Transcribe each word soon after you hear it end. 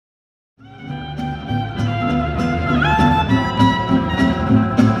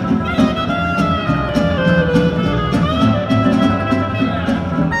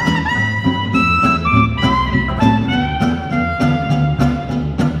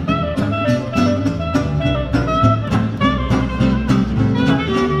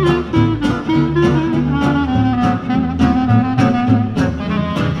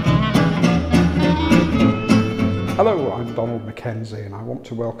want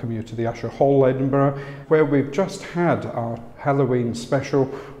to welcome you to the Usher Hall, Edinburgh, where we've just had our Halloween special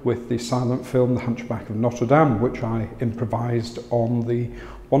with the silent film The Hunchback of Notre Dame, which I improvised on the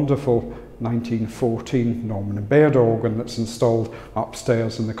wonderful 1914 Norman & Baird organ that's installed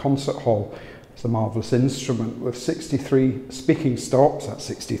upstairs in the concert hall. It's a marvellous instrument with 63 speaking stops, that's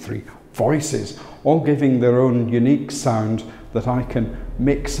 63 voices, all giving their own unique sound that I can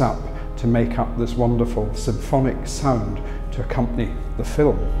mix up to make up this wonderful symphonic sound to accompany the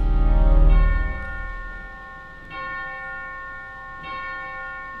film.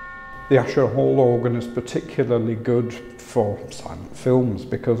 The Usher Hall organ is particularly good for silent films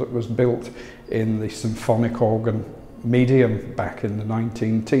because it was built in the symphonic organ medium back in the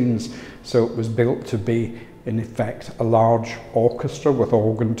 19-teens. So it was built to be, in effect, a large orchestra with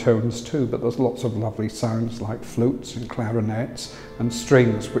organ tones too, but there's lots of lovely sounds like flutes and clarinets and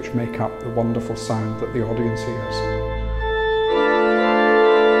strings which make up the wonderful sound that the audience hears.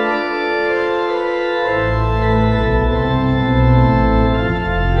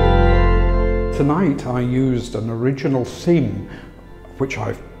 Tonight I used an original theme which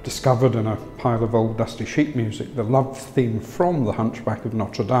I've discovered in a pile of old dusty sheet music, the love theme from The Hunchback of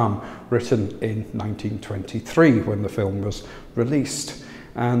Notre Dame, written in 1923 when the film was released.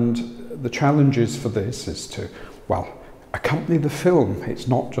 And the challenges for this is to, well, accompany the film. It's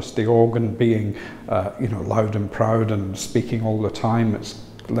not just the organ being, loud and proud and speaking all the time. It's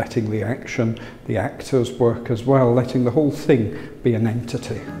letting the action, the actors work as well, letting the whole thing be an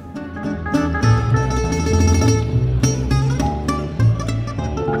entity.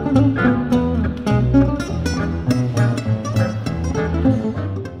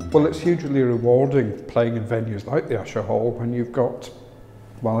 Well, it's hugely rewarding playing in venues like the Usher Hall when you've got,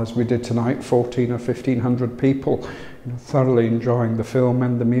 well, as we did tonight, 14 or 1500 people thoroughly enjoying the film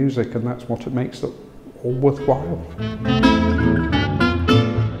and the music, and that's what it makes it all worthwhile.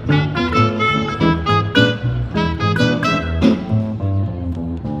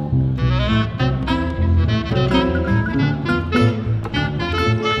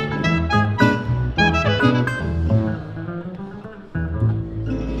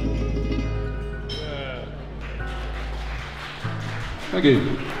 Thank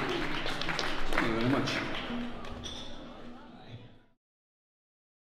you.